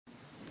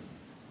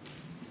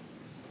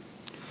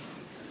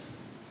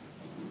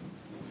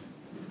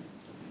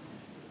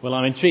Well,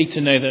 I'm intrigued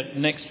to know that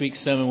next week's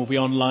sermon will be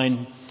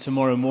online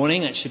tomorrow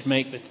morning. That should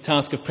make the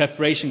task of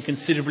preparation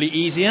considerably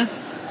easier.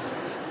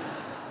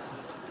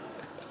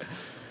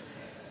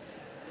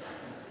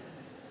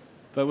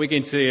 But we're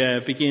going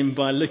to begin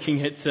by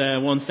looking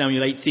at 1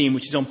 Samuel 18,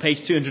 which is on page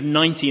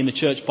 290 in the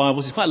church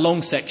Bibles. It's quite a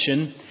long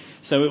section,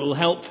 so it will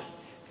help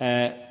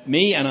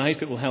me, and I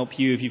hope it will help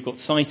you if you've got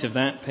sight of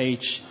that,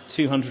 page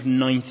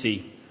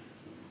 290.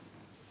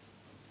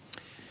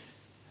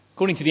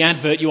 According to the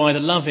advert, you either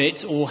love it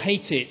or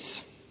hate it.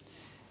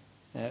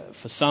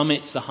 For some,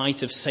 it's the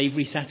height of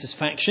savoury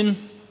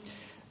satisfaction,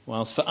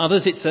 whilst for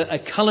others, it's a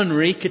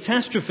culinary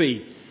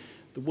catastrophe.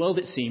 The world,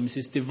 it seems,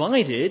 is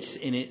divided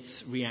in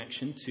its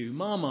reaction to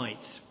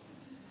Marmite.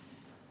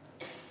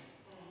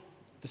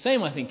 The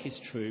same, I think,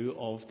 is true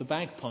of the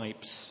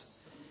bagpipes.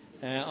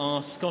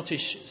 Our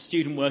Scottish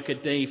student worker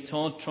Dave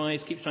Todd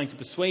keeps trying to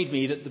persuade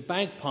me that the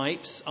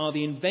bagpipes are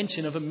the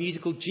invention of a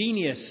musical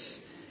genius.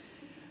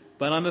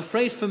 But I'm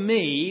afraid for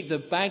me, the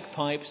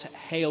bagpipes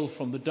hail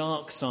from the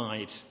dark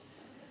side.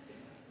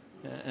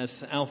 As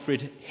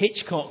Alfred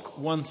Hitchcock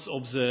once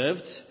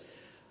observed,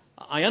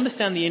 I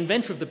understand the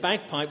inventor of the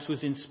bagpipes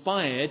was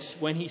inspired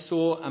when he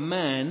saw a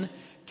man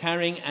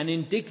carrying an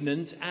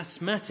indignant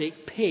asthmatic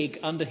pig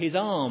under his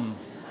arm.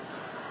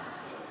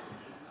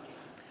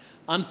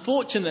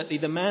 Unfortunately,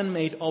 the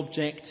man-made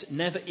object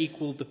never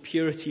equalled the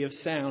purity of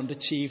sound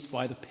achieved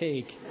by the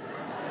pig.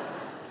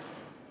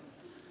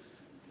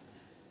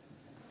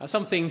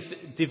 Some things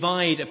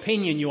divide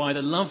opinion. You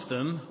either love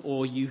them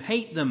or you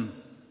hate them.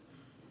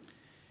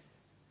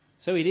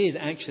 So it is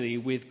actually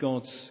with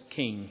God's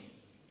King,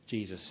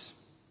 Jesus.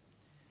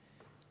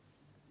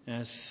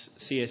 As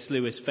C.S.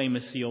 Lewis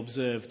famously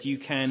observed, you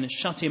can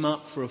shut him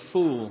up for a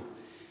fool,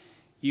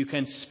 you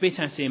can spit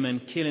at him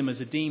and kill him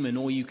as a demon,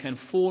 or you can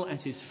fall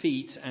at his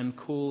feet and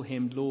call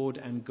him Lord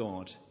and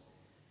God.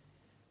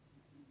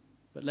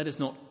 But let us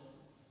not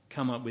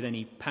come up with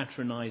any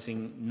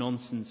patronising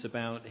nonsense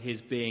about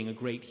his being a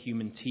great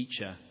human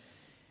teacher.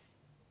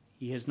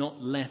 He has not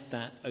left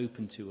that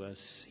open to us.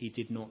 He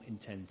did not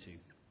intend to.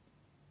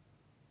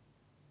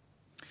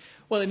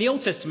 Well, in the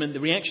Old Testament,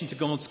 the reaction to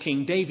God's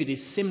King David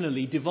is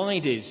similarly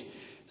divided.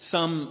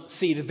 Some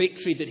see the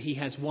victory that he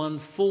has won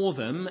for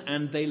them,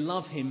 and they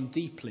love him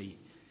deeply,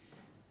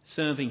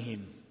 serving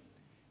him,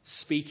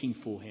 speaking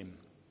for him,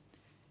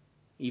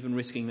 even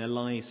risking their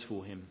lives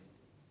for him.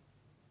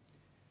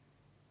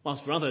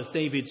 Whilst for others,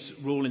 David's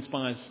rule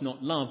inspires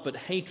not love, but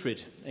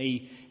hatred,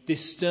 a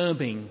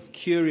disturbing,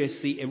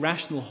 curiously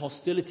irrational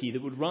hostility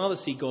that would rather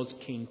see God's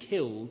king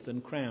killed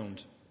than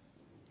crowned.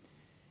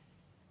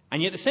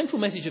 And yet the central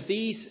message of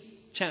these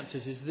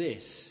chapters is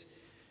this: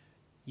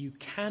 you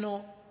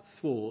cannot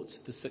thwart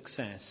the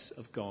success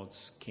of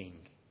God's king.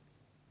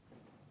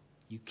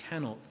 You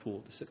cannot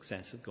thwart the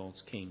success of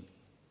God's king.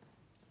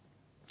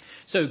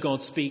 So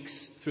God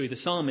speaks through the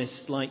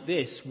psalmists like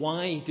this: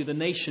 why do the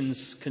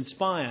nations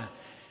conspire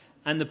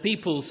and the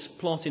peoples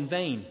plot in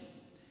vain?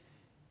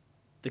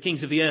 The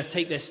kings of the earth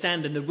take their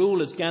stand, and the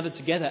rulers gather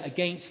together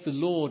against the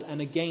Lord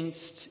and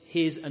against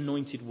his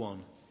anointed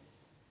one.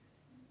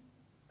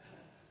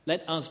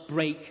 Let us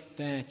break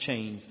their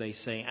chains, they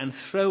say, and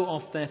throw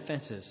off their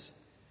fetters.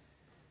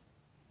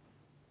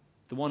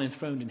 The one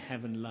enthroned in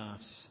heaven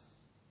laughs.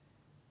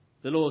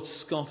 The Lord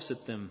scoffs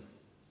at them.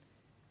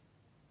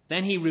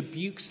 Then he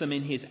rebukes them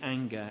in his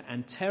anger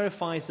and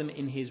terrifies them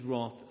in his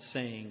wrath,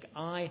 saying,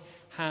 I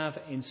have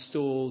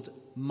installed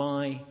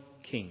my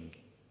king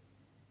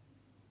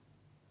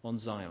on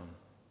Zion,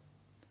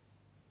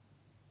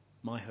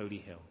 my holy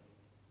hill.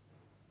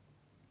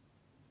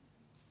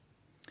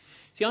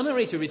 See, our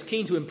narrator is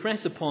keen to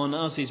impress upon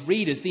us, his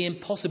readers, the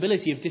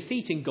impossibility of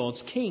defeating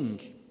God's king.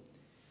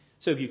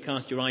 So if you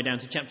cast your eye down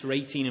to chapter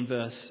 18 and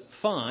verse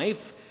 5,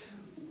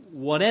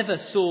 whatever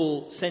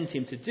Saul sent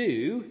him to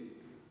do,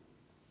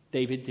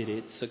 David did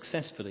it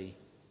successfully.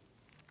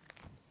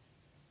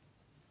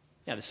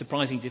 Now, the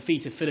surprising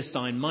defeat of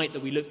Philistine might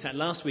that we looked at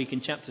last week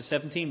in chapter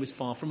 17 was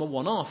far from a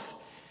one-off.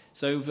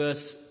 So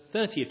verse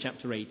 30 of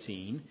chapter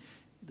 18,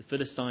 the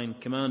Philistine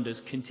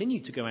commanders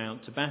continued to go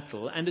out to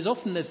battle, and as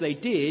often as they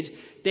did,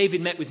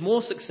 David met with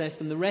more success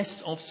than the rest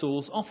of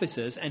Saul's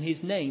officers, and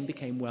his name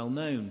became well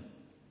known.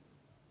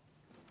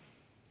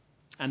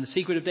 And the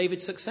secret of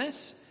David's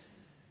success?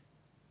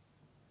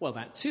 Well,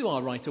 that too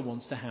our writer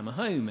wants to hammer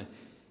home.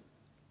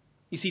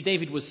 You see,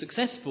 David was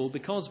successful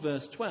because,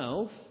 verse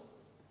 12,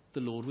 the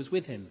Lord was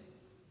with him.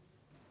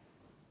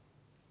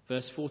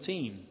 Verse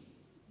 14,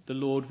 the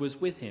Lord was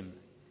with him.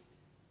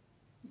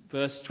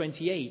 Verse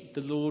 28,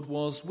 the Lord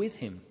was with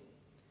him.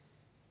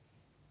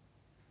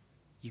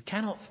 You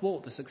cannot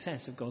thwart the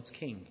success of God's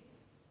king.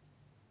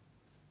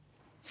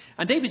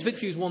 And David's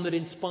victory was one that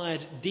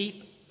inspired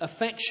deep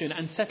affection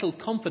and settled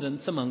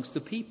confidence amongst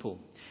the people.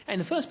 And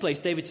in the first place,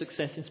 David's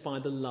success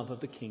inspired the love of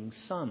the king's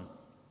son.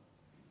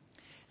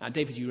 Now,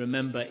 David, you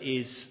remember,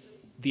 is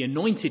the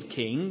anointed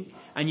king,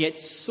 and yet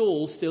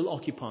Saul still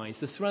occupies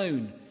the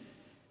throne.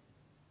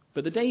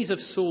 But the days of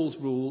Saul's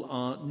rule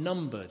are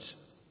numbered.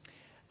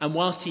 And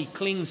whilst he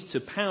clings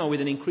to power with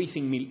an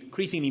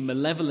increasingly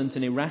malevolent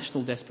and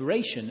irrational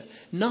desperation,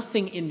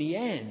 nothing in the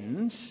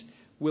end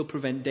will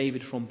prevent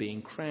David from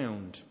being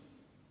crowned.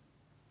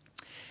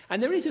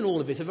 And there is in all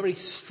of this a very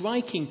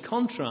striking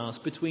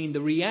contrast between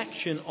the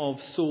reaction of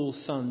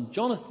Saul's son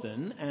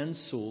Jonathan and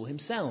Saul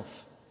himself.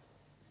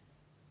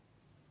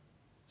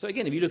 So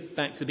again, if you look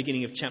back to the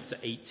beginning of chapter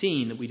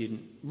 18 that we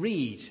didn't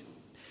read,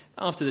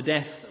 after the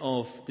death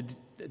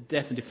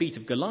and defeat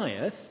of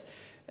Goliath,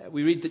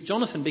 we read that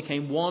Jonathan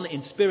became one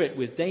in spirit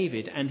with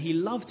David, and he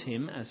loved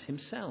him as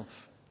himself.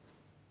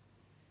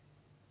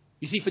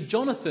 You see, for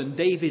Jonathan,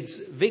 David's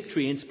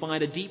victory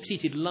inspired a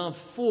deep-seated love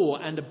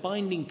for and a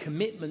binding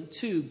commitment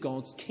to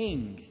God's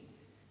king.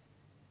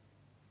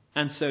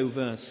 And so,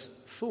 verse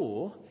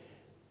 4,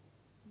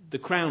 the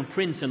crown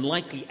prince and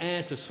likely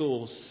heir to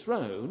Saul's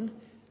throne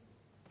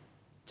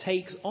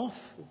takes off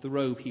the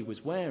robe he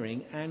was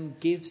wearing and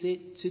gives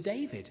it to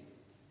David,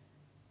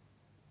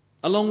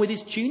 along with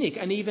his tunic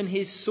and even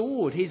his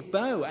sword, his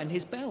bow and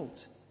his belt.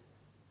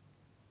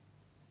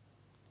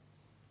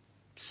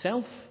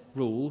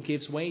 Self-rule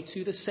gives way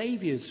to the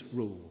Saviour's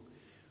rule.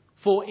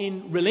 For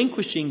in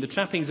relinquishing the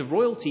trappings of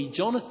royalty,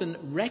 Jonathan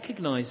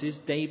recognizes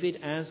David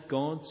as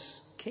God's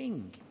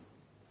king.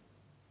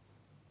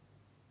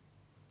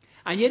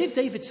 And yet if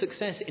David's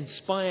success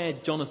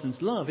inspired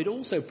Jonathan's love, it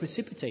also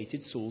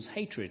precipitated Saul's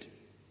hatred.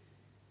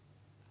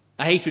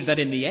 A hatred that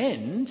in the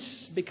end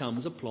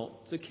becomes a plot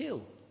to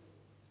kill.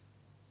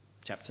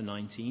 Chapter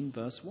 19,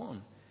 verse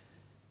 1.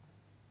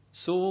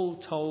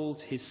 Saul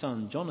told his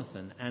son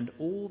Jonathan and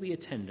all the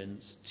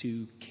attendants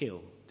to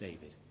kill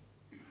David.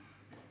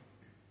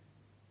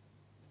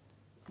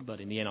 But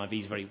in the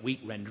NIV's very weak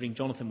rendering,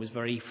 Jonathan was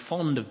very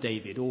fond of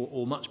David,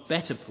 or much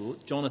better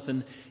put,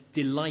 Jonathan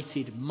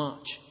delighted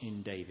much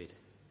in David.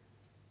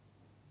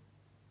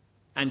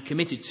 And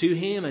committed to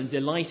him and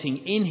delighting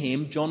in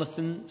him,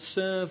 Jonathan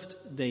served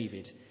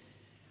David.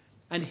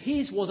 And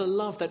his was a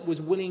love that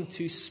was willing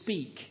to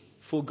speak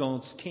for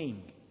God's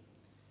king.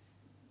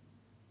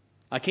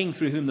 A king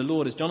through whom the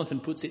Lord, as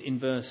Jonathan puts it in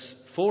verse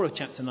 4 of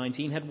chapter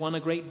 19, had won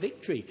a great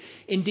victory.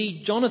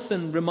 Indeed,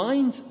 Jonathan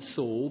reminds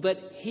Saul that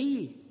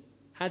he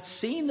had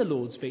seen the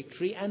Lord's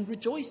victory and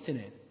rejoiced in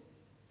it.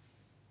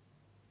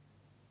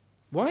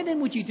 Why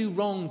then would you do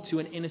wrong to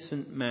an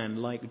innocent man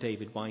like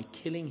David by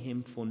killing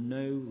him for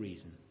no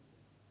reason?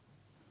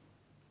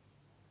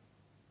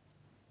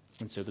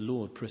 And so the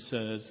Lord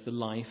preserves the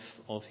life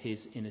of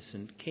his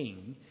innocent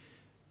king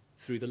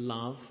through the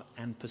love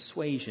and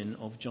persuasion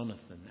of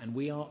Jonathan. And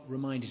we are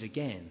reminded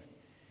again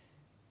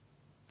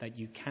that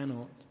you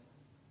cannot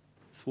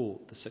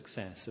thwart the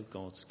success of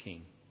God's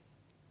king.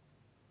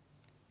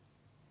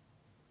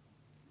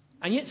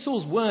 And yet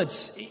Saul's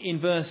words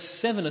in verse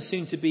 7 are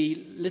soon to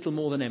be little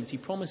more than empty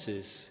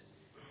promises.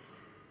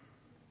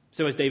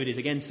 So as David is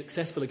again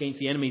successful against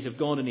the enemies of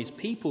God and his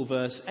people,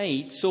 verse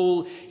 8,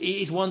 Saul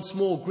is once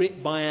more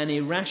gripped by an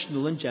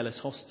irrational and jealous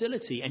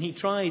hostility. And he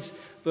tries,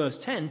 verse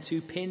 10,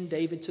 to pin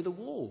David to the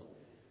wall.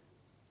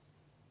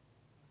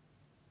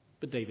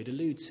 But David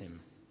eludes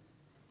him.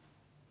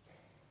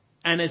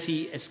 And as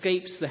he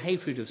escapes the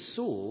hatred of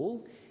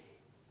Saul,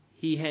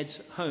 he heads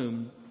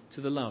home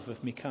to the love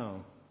of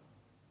Michal.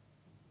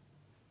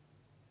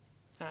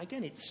 Now,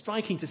 again, it's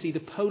striking to see the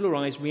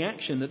polarized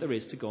reaction that there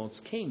is to God's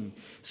king.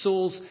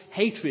 Saul's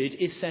hatred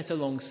is set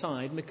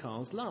alongside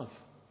Michal's love.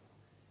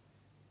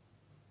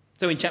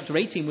 So in chapter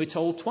 18, we're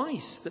told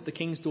twice that the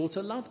king's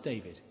daughter loved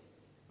David.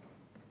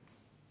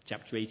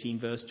 Chapter 18,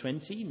 verse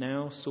 20,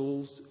 now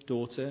Saul's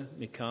daughter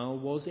Michal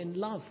was in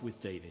love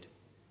with David.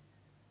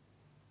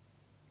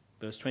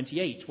 Verse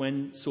 28,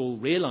 when Saul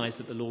realized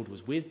that the Lord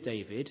was with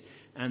David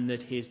and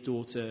that his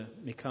daughter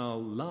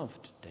Michal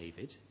loved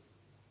David.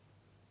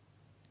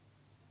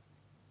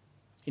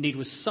 Indeed,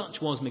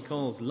 such was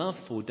Michal's love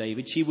for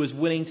David, she was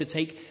willing to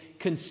take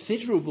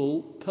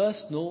considerable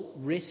personal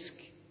risk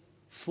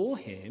for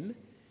him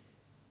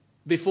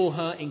before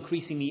her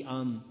increasingly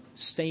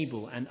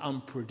unstable and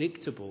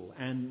unpredictable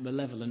and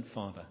malevolent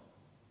father.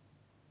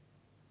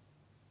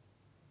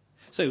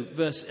 So,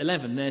 verse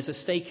 11, there's a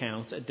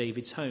stakeout at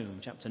David's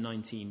home, chapter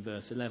 19,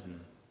 verse 11.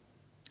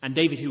 And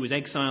David, who was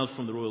exiled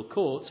from the royal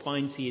courts,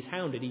 finds he is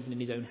hounded even in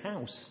his own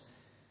house.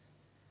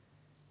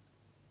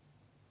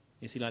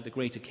 You see, like the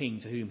greater king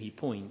to whom he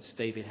points,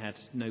 David had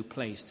no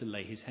place to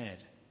lay his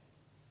head.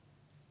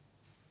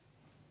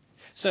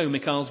 So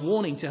Michal's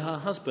warning to her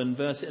husband,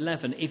 verse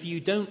 11, if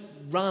you don't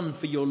run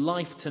for your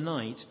life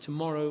tonight,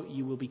 tomorrow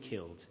you will be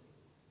killed.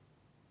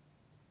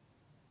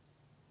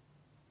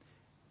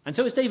 And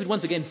so as David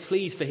once again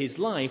flees for his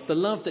life, the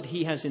love that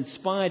he has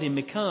inspired in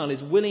Michal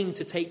is willing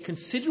to take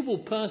considerable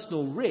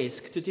personal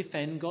risk to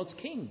defend God's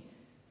king.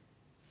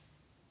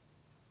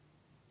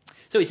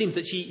 So it seems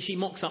that she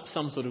mocks up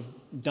some sort of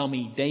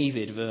dummy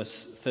David,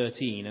 verse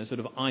 13, a sort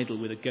of idol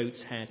with a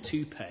goat's hair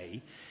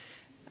toupee.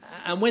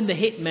 And when the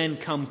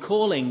hitmen come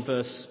calling,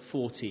 verse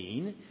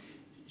 14,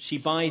 she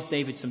buys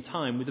David some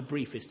time with the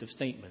briefest of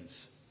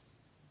statements.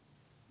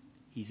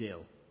 He's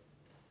ill.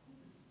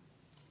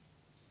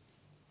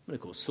 But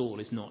of course, Saul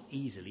is not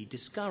easily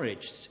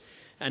discouraged.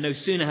 And no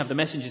sooner have the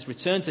messengers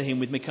returned to him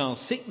with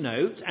Michal's sick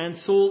note, and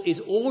Saul is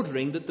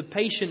ordering that the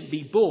patient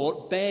be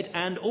brought, bed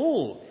and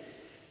all.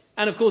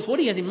 And of course, what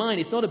he has in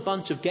mind is not a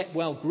bunch of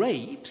get-well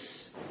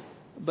grapes,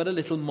 but a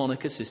little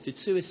monarch-assisted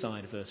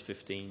suicide, verse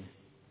 15.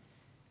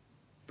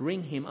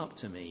 Bring him up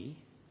to me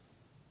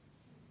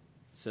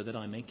so that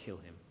I may kill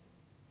him.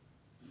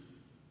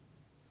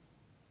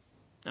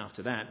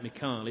 After that,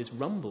 Michal is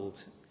rumbled.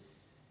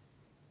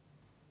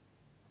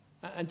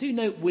 And do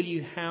note, will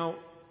you, how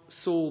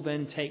Saul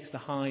then takes the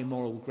high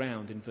moral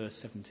ground in verse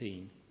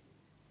 17.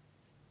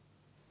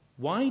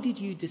 Why did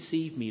you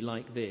deceive me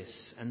like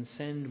this and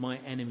send my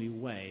enemy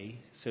away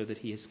so that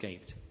he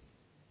escaped?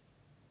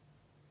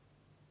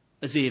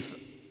 As if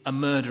a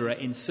murderer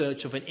in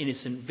search of an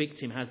innocent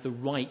victim has the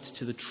right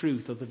to the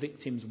truth of the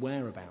victim's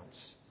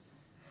whereabouts.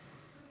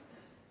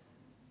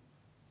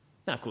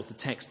 Now, of course, the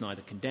text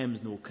neither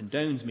condemns nor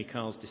condones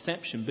Michal's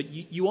deception, but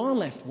you are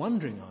left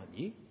wondering, aren't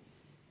you?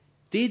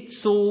 Did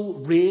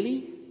Saul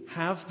really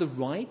have the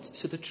right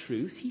to the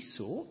truth he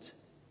sought?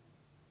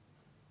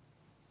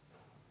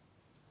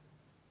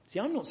 See,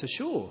 I'm not so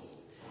sure.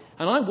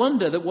 And I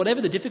wonder that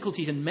whatever the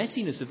difficulties and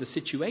messiness of the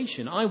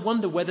situation, I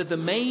wonder whether the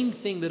main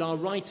thing that our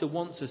writer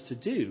wants us to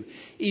do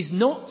is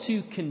not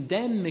to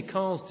condemn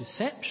Michal's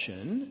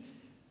deception,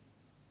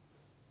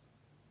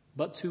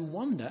 but to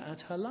wonder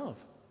at her love.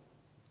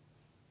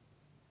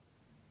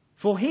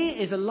 For here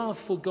is a love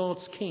for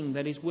God's king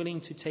that is willing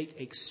to take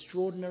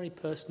extraordinary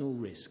personal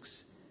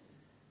risks.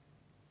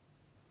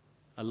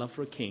 A love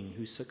for a king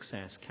whose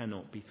success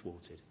cannot be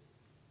thwarted.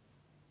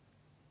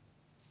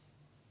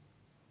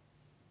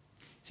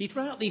 See,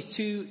 throughout these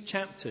 2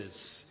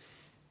 chapters,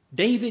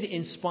 David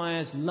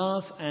inspires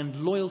love and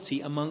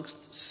loyalty amongst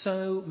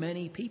so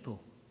many people.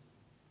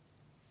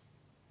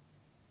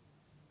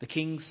 The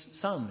king's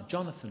son,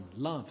 Jonathan,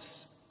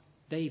 loves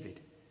David.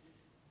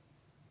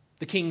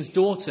 The king's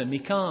daughter,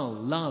 Michal,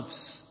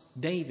 loves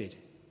David.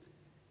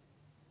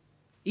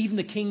 Even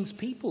the king's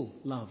people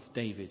love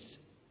David.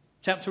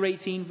 Chapter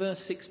 18,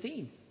 verse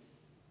 16.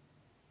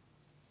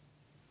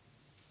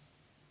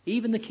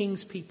 Even the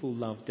king's people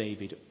loved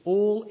David.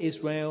 All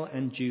Israel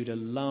and Judah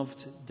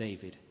loved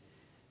David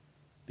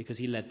because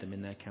he led them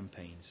in their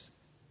campaigns.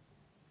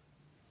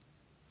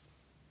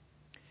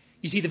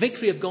 You see, the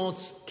victory of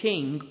God's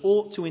king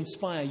ought to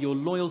inspire your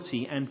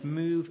loyalty and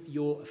move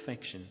your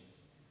affection.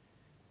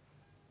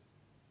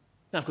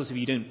 Now, of course, if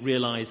you don't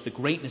realise the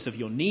greatness of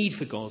your need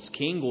for God's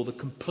king or the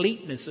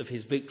completeness of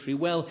his victory,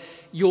 well,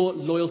 your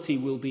loyalty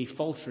will be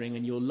faltering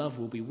and your love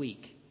will be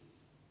weak.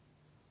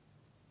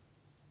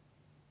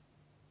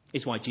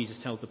 It's why Jesus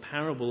tells the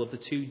parable of the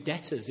 2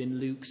 debtors in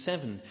Luke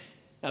 7.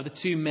 Now, the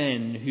 2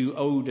 men who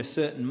owed a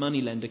certain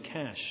moneylender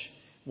cash.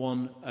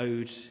 One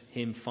owed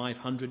him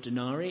 500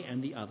 denarii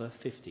and the other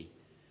 50.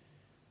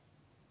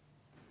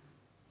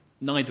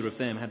 Neither of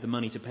them had the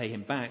money to pay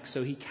him back,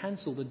 so he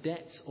cancelled the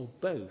debts of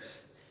both.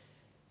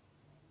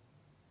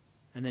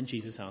 And then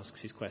Jesus asks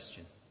his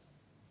question.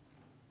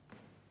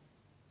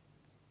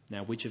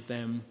 Now, which of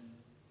them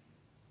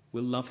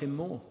will love him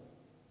more?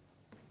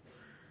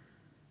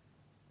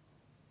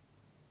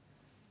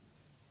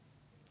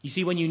 You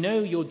see, when you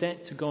know your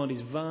debt to God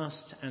is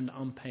vast and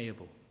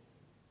unpayable,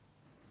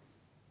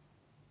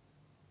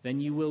 then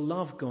you will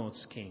love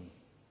God's king,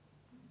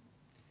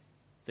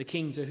 the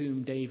king to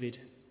whom David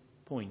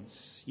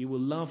points. You will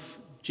love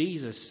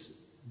Jesus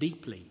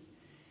deeply,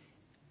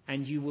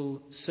 and you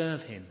will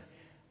serve him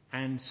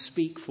and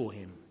speak for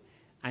him,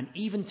 and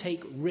even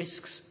take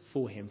risks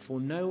for him, for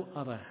no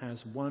other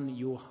has won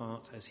your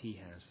heart as he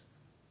has.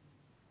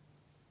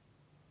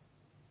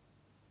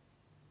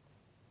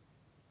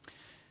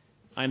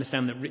 I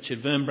understand that Richard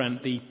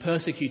Wurmbrand, the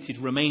persecuted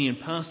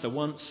Romanian pastor,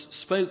 once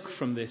spoke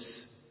from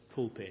this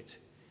pulpit.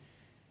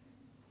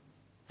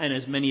 And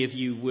as many of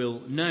you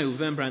will know,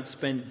 Wurmbrand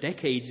spent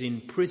decades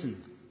in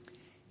prison,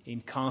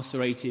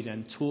 incarcerated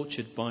and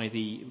tortured by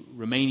the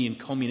Romanian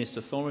communist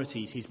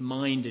authorities, his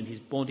mind and his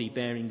body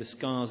bearing the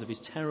scars of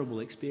his terrible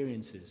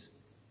experiences.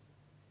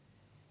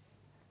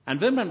 And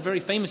Wurmbrand very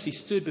famously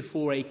stood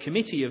before a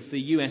committee of the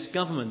US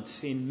government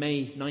in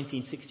May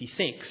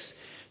 1966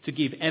 to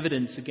give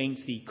evidence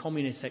against the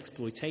communist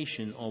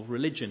exploitation of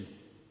religion.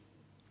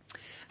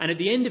 And at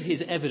the end of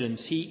his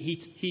evidence,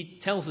 he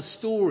tells the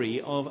story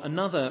of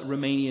another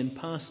Romanian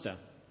pastor,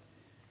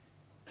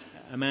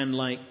 a man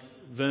like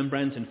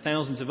Wurmbrand and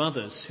thousands of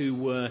others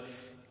who were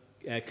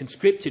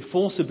conscripted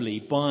forcibly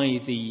by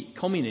the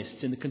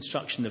communists in the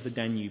construction of the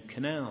Danube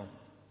Canal.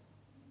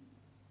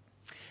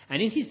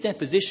 And in his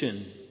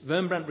deposition,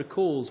 Wurmbrand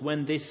recalls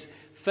when this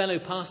fellow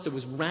pastor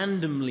was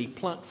randomly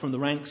plucked from the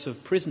ranks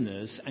of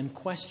prisoners and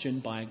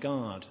questioned by a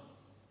guard.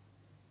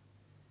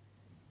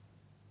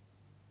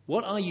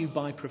 "What are you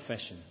by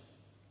profession?"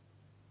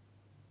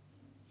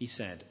 He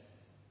said,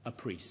 "A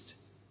priest."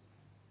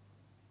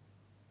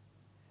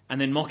 And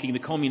then mocking the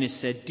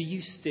communist said, "Do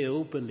you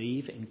still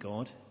believe in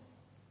God?"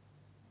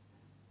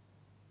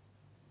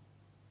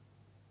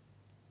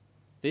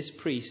 This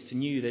priest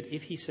knew that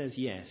if he says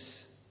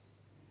yes,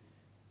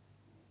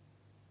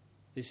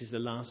 this is the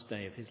last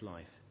day of his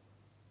life.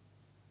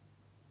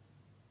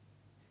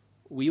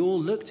 We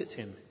all looked at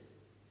him.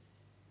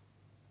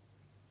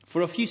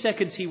 For a few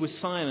seconds he was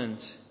silent.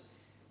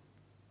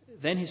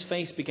 Then his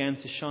face began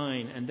to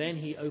shine, and then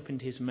he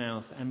opened his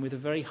mouth, and with a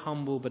very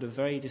humble but a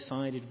very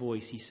decided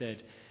voice he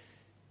said,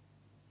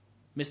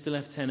 "Mr.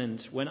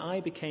 Lieutenant, when I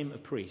became a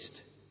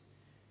priest,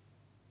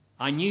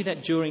 I knew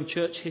that during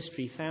church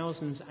history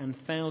thousands and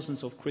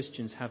thousands of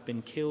Christians have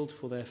been killed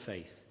for their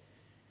faith.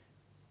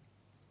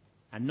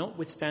 And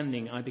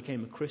notwithstanding, I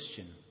became a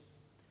Christian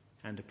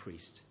and a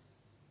priest.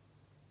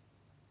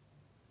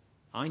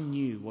 I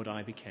knew what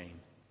I became.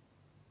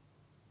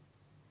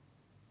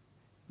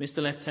 Mr.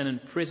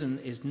 Lieutenant, prison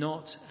is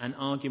not an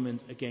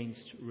argument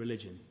against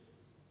religion.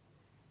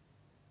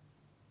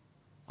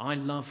 I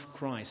love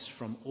Christ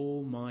from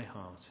all my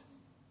heart.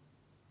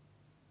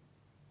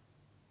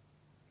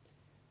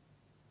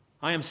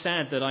 I am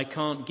sad that I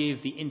can't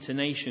give the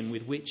intonation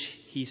with which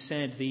he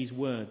said these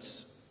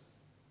words.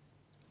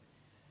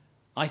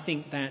 I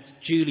think that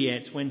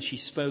Juliet, when she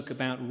spoke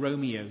about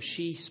Romeo,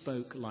 she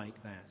spoke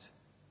like that.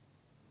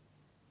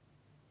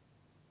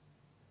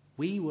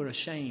 We were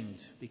ashamed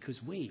because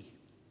we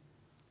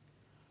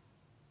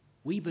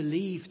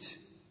believed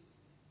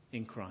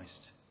in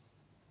Christ.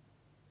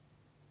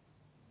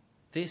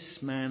 This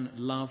man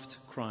loved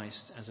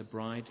Christ as a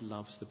bride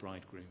loves the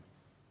bridegroom.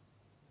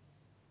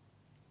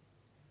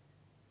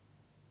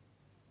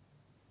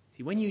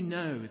 See, when you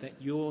know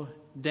that your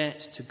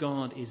debt to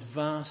God is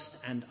vast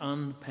and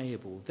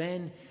unpayable,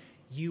 then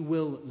you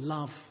will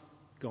love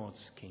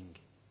God's King.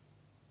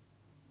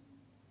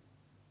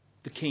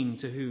 The King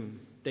to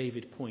whom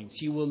David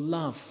points. You will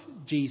love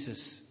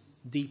Jesus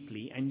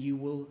deeply, and you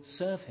will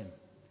serve him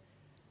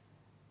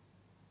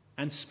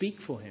and speak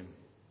for him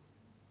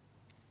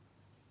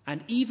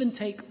and even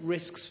take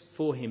risks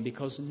for him,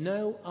 because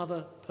no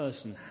other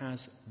person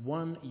has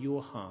won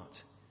your heart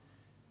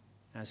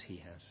as he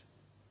has.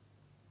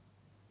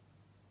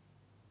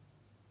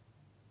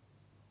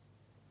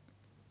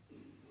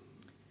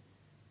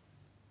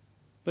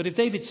 But if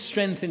David's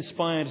strength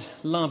inspired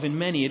love in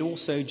many, it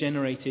also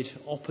generated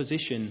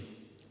opposition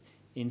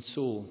in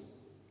Saul.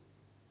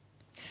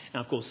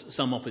 Now, of course,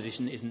 some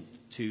opposition isn't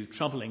too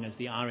troubling, as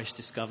the Irish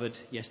discovered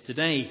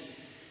yesterday.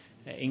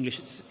 English,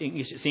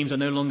 it seems, are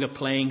no longer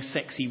playing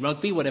sexy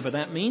rugby, whatever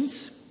that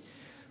means.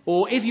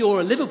 Or if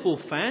you're a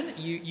Liverpool fan,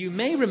 you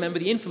may remember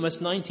the infamous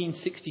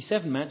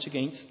 1967 match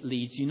against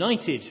Leeds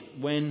United,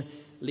 when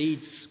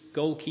Leeds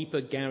goalkeeper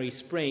Gary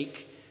Sprake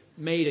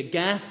made a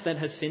gaffe that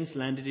has since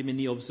landed him in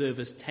the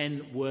Observer's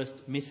 10 worst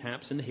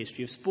mishaps in the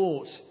history of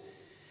sport.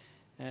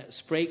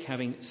 Sprake,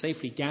 having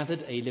safely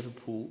gathered a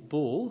Liverpool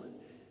ball,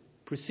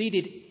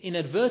 proceeded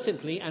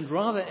inadvertently and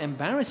rather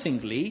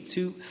embarrassingly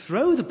to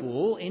throw the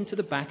ball into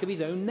the back of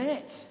his own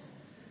net.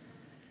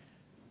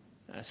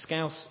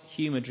 Scouse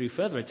humour drew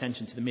further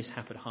attention to the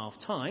mishap at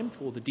half-time,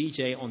 for the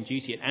DJ on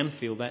duty at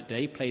Anfield that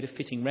day played a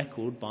fitting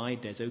record by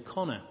Des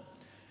O'Connor.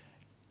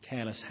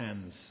 Careless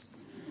Hands.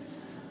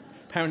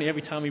 Apparently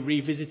every time he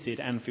revisited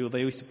Anfield, they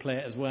used to play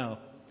it as well.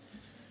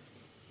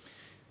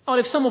 Oh,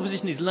 if some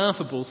opposition is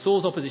laughable,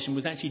 Saul's opposition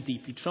was actually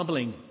deeply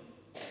troubling.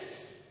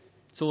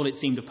 Saul, it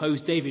seemed,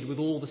 opposed David with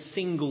all the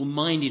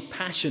single-minded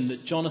passion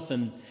that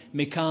Jonathan,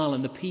 Michal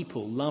and the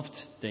people loved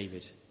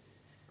David.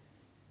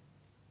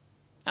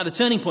 Now, the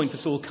turning point for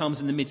Saul comes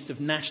in the midst of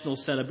national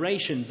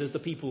celebrations as the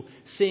people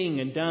sing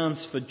and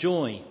dance for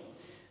joy.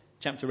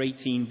 Chapter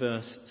 18,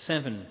 verse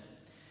 7.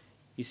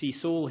 You see,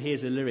 Saul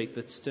hears a lyric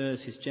that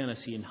stirs his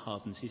jealousy and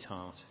hardens his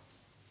heart.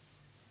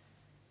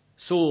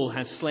 Saul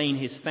has slain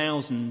his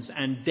thousands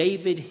and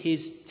David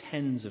his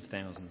tens of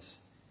thousands.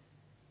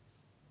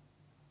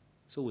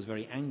 Saul was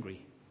very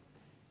angry.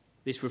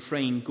 This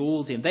refrain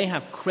galled him. They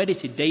have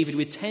credited David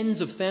with tens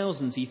of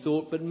thousands, he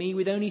thought, but me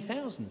with only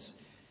thousands.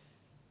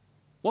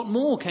 What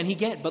more can he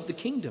get but the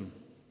kingdom?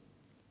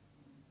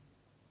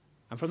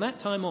 And from that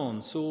time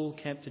on, Saul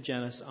kept a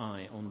jealous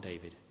eye on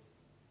David.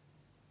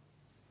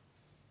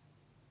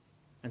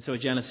 And so a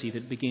jealousy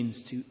that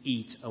begins to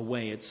eat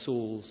away at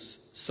Saul's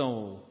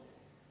soul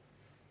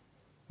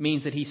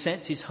means that he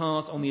sets his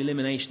heart on the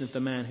elimination of the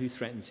man who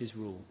threatens his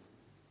rule.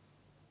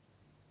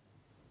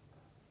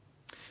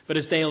 But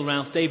as Dale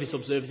Ralph Davis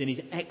observes in his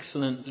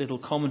excellent little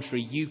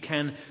commentary, you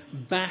can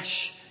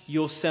bash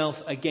yourself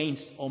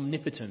against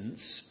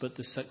omnipotence, but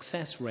the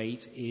success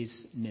rate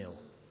is nil.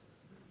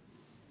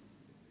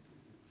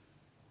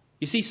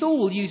 You see, Saul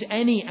will use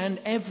any and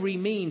every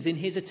means in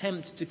his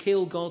attempt to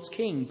kill God's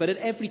king, but at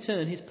every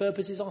turn his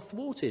purposes are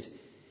thwarted.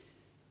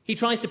 He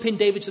tries to pin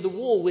David to the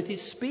wall with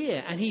his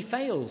spear, and he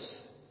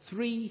fails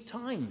 3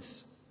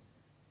 times.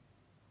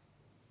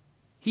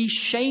 He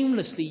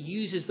shamelessly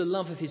uses the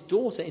love of his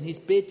daughter in his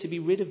bid to be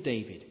rid of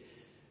David,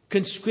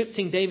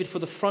 conscripting David for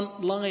the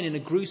front line in a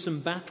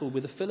gruesome battle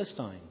with the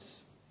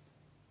Philistines.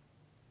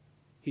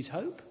 His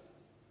hope?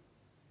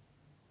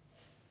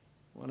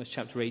 Well, as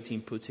chapter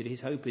 18 puts it,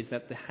 his hope is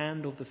that the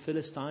hand of the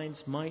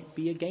Philistines might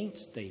be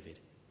against David.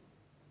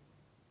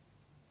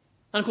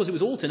 And of course it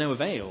was all to no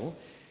avail.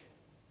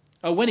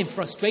 When in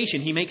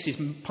frustration he makes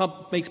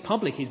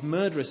public his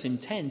murderous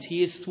intent,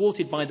 he is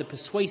thwarted by the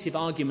persuasive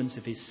arguments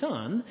of his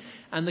son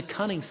and the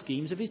cunning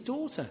schemes of his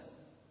daughter.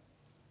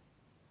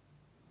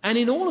 And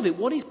in all of it,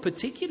 what is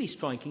particularly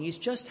striking is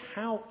just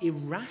how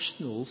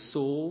irrational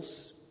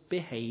Saul's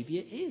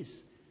behaviour is.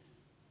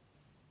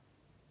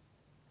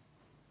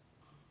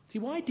 See,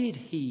 why did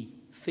he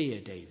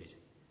fear David?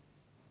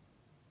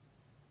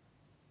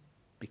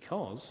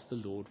 Because the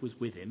Lord was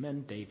with him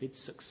and David's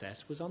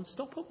success was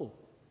unstoppable.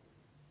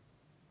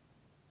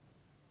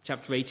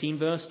 Chapter 18,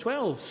 verse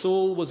 12.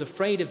 Saul was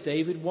afraid of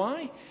David.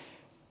 Why?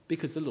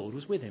 Because the Lord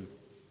was with him.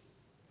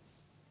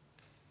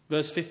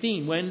 Verse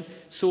 15. When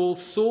Saul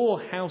saw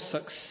how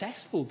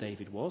successful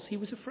David was, he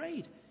was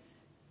afraid.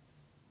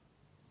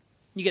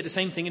 You get the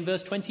same thing in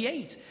verse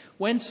 28.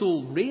 When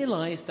Saul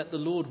realized that the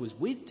Lord was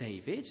with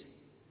David,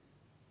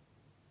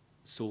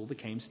 Saul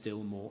became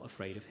still more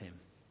afraid of him.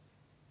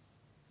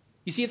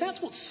 You see, if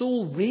that's what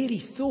Saul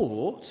really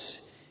thought,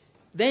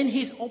 then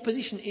his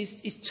opposition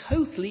is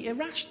totally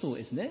irrational,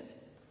 isn't it?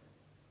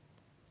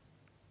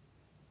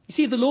 You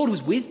see, if the Lord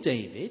was with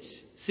David,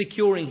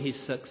 securing his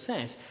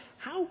success,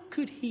 how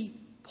could he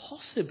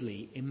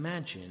possibly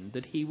imagine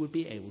that he would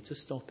be able to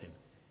stop him?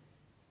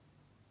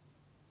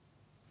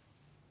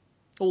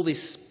 All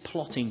this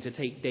plotting to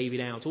take David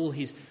out, all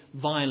his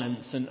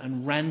violence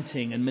and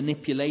ranting and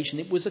manipulation,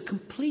 it was a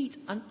complete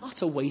and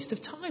utter waste of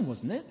time,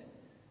 wasn't it?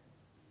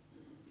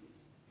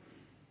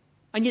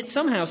 And yet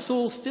somehow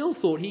Saul still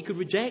thought he could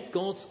reject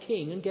God's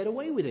king and get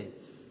away with it.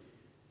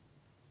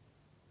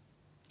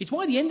 It's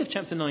why the end of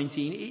chapter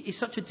 19 is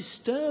such a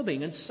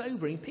disturbing and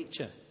sobering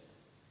picture.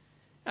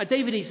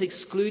 David is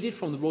excluded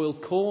from the royal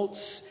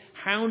courts,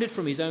 hounded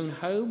from his own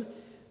home,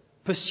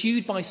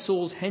 pursued by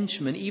Saul's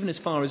henchmen even as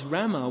far as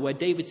Ramah, where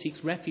David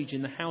seeks refuge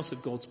in the house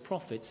of God's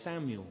prophet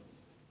Samuel.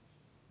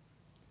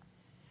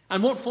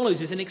 And what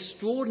follows is an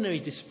extraordinary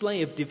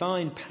display of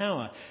divine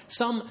power,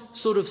 some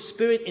sort of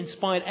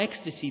spirit-inspired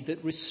ecstasy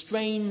that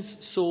restrains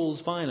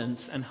Saul's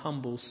violence and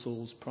humbles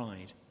Saul's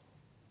pride.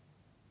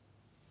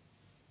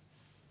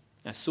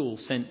 As Saul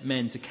sent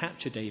men to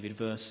capture David,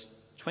 verse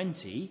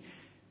 20,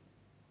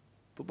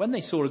 but when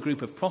they saw a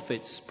group of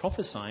prophets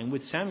prophesying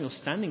with Samuel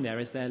standing there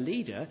as their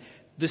leader,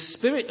 the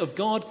Spirit of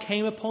God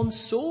came upon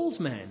Saul's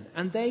men,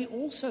 and they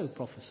also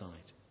prophesied.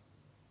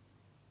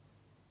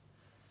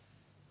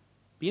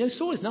 But you know,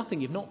 Saul is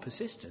nothing if not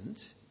persistent.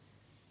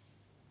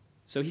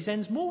 So he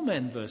sends more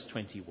men, verse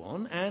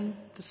 21, and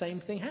the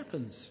same thing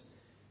happens.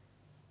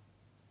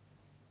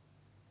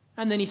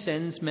 And then he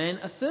sends men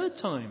a third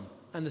time,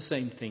 and the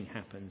same thing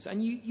happens.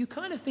 And you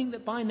kind of think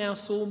that by now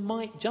Saul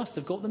might just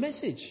have got the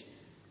message.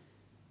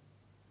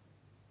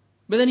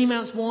 But then he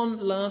mounts one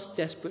last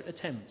desperate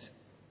attempt.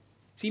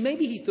 See,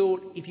 maybe he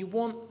thought, if you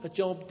want a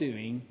job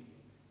doing,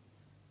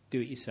 do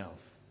it yourself.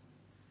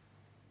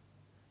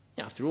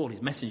 After all,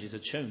 his messengers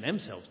had shown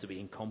themselves to be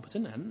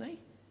incompetent, hadn't they?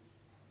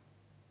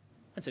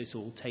 And so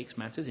Saul takes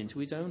matters into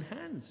his own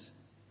hands.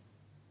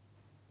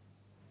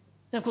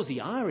 Now, of course,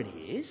 the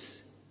irony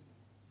is,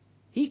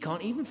 he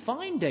can't even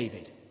find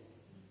David.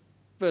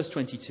 Verse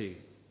 22.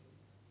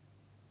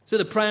 So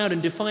the proud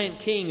and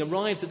defiant king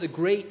arrives at the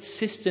great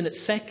cistern at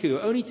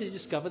Seku, only to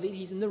discover that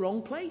he's in the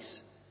wrong place.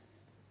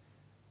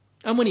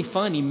 And when he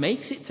finally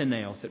makes it to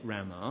Naoth at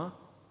Ramah,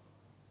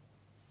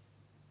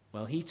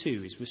 well, he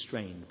too is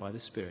restrained by the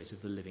Spirit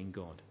of the living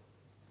God.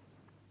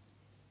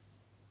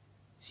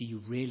 See,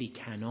 you really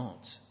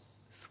cannot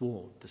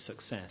thwart the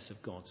success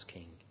of God's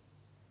king.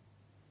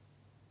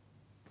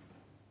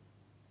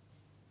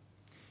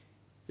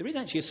 There is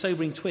actually a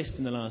sobering twist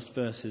in the last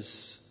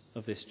verses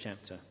of this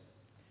chapter.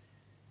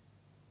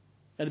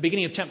 At the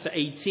beginning of chapter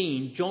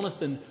 18,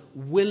 Jonathan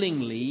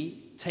willingly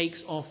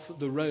takes off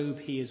the robe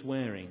he is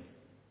wearing.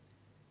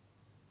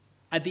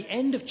 At the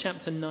end of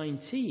chapter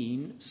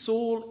 19,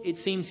 Saul, it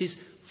seems, is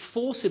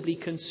forcibly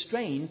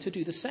constrained to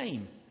do the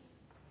same.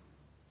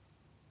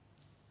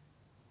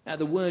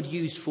 The word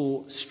used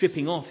for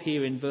stripping off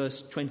here in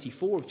verse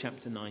 24 of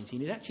chapter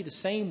 19 is actually the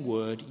same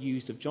word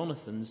used of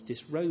Jonathan's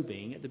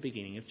disrobing at the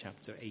beginning of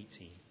chapter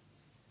 18.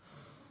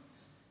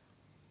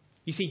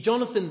 You see,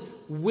 Jonathan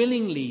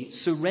willingly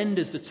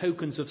surrenders the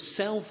tokens of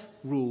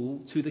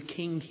self-rule to the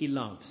king he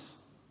loves.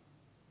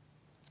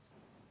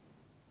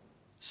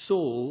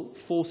 Saul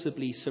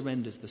forcibly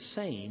surrenders the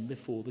same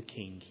before the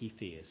king he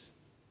fears.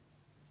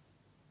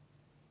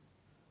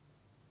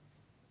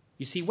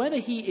 You see, whether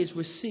he is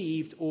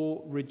received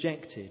or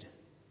rejected,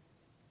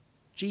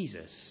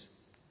 Jesus,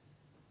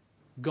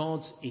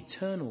 God's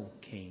eternal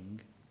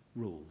king,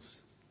 rules.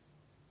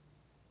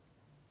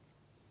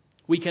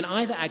 We can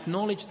either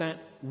acknowledge that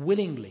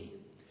willingly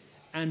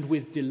and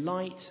with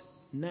delight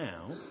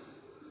now,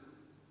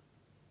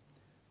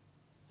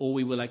 or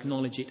we will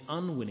acknowledge it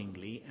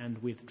unwillingly and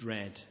with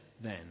dread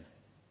then,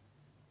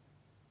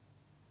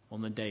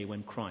 on the day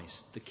when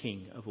Christ, the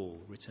King of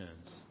all,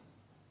 returns.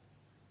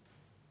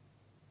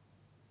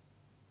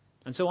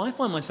 And so I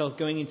find myself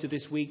going into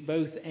this week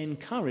both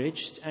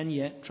encouraged and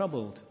yet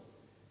troubled.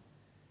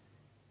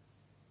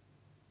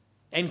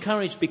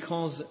 Encouraged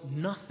because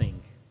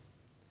nothing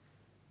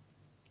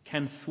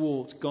can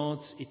thwart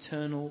God's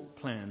eternal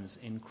plans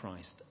in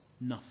Christ.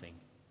 Nothing.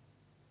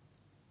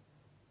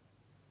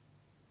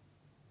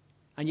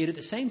 And yet at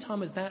the same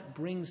time as that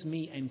brings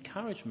me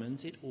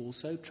encouragement, it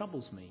also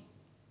troubles me.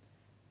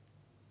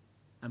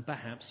 And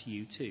perhaps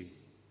you too.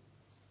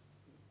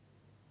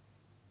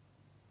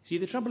 See,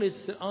 the trouble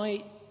is that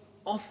I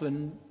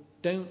often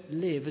don't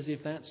live as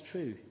if that's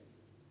true.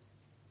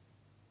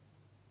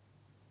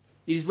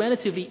 It is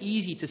relatively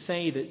easy to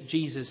say that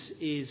Jesus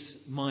is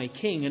my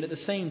king and at the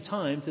same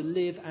time to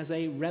live as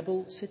a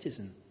rebel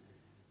citizen.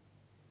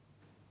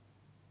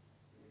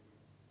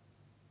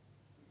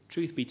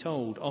 Truth be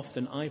told,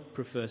 often I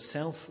prefer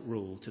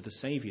self-rule to the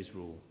Saviour's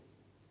rule.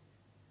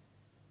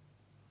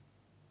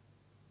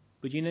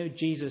 But you know,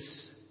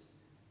 Jesus,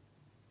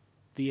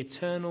 the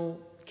eternal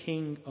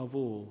King of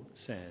all,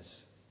 says,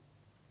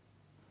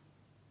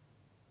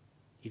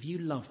 if you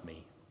love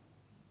me,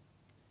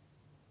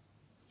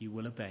 you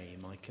will obey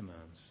my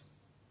commands.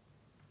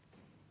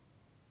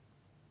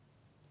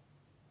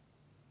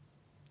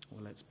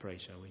 Well, let's pray,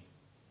 shall we?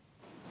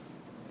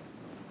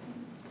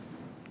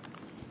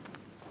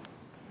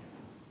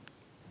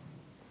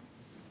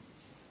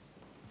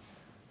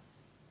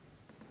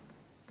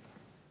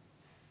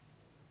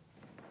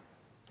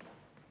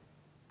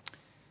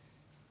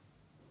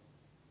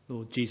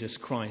 Lord Jesus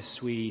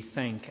Christ, we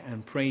thank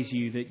and praise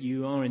you that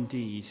you are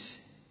indeed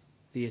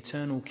the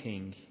eternal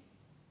King.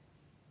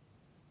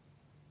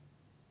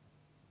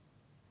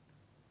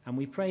 And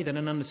we pray that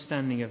an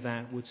understanding of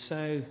that would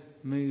so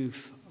move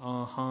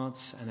our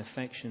hearts and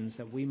affections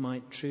that we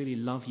might truly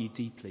love you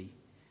deeply,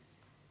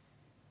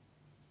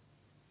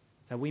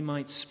 that we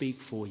might speak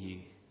for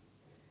you,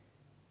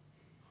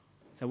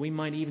 that we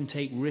might even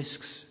take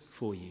risks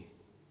for you.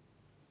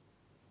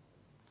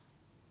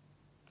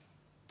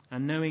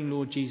 And knowing,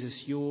 Lord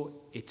Jesus, your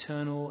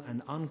eternal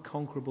and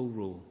unconquerable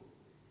rule,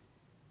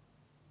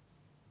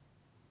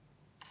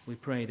 we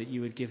pray that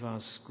you would give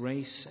us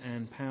grace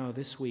and power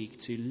this week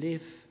to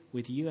live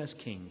with you as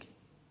King,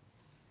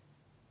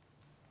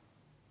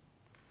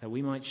 that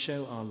we might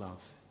show our love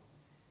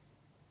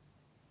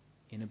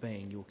in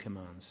obeying your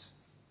commands.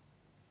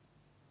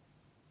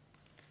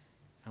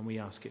 And we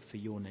ask it for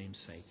your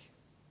name's sake.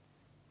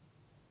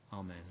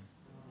 Amen.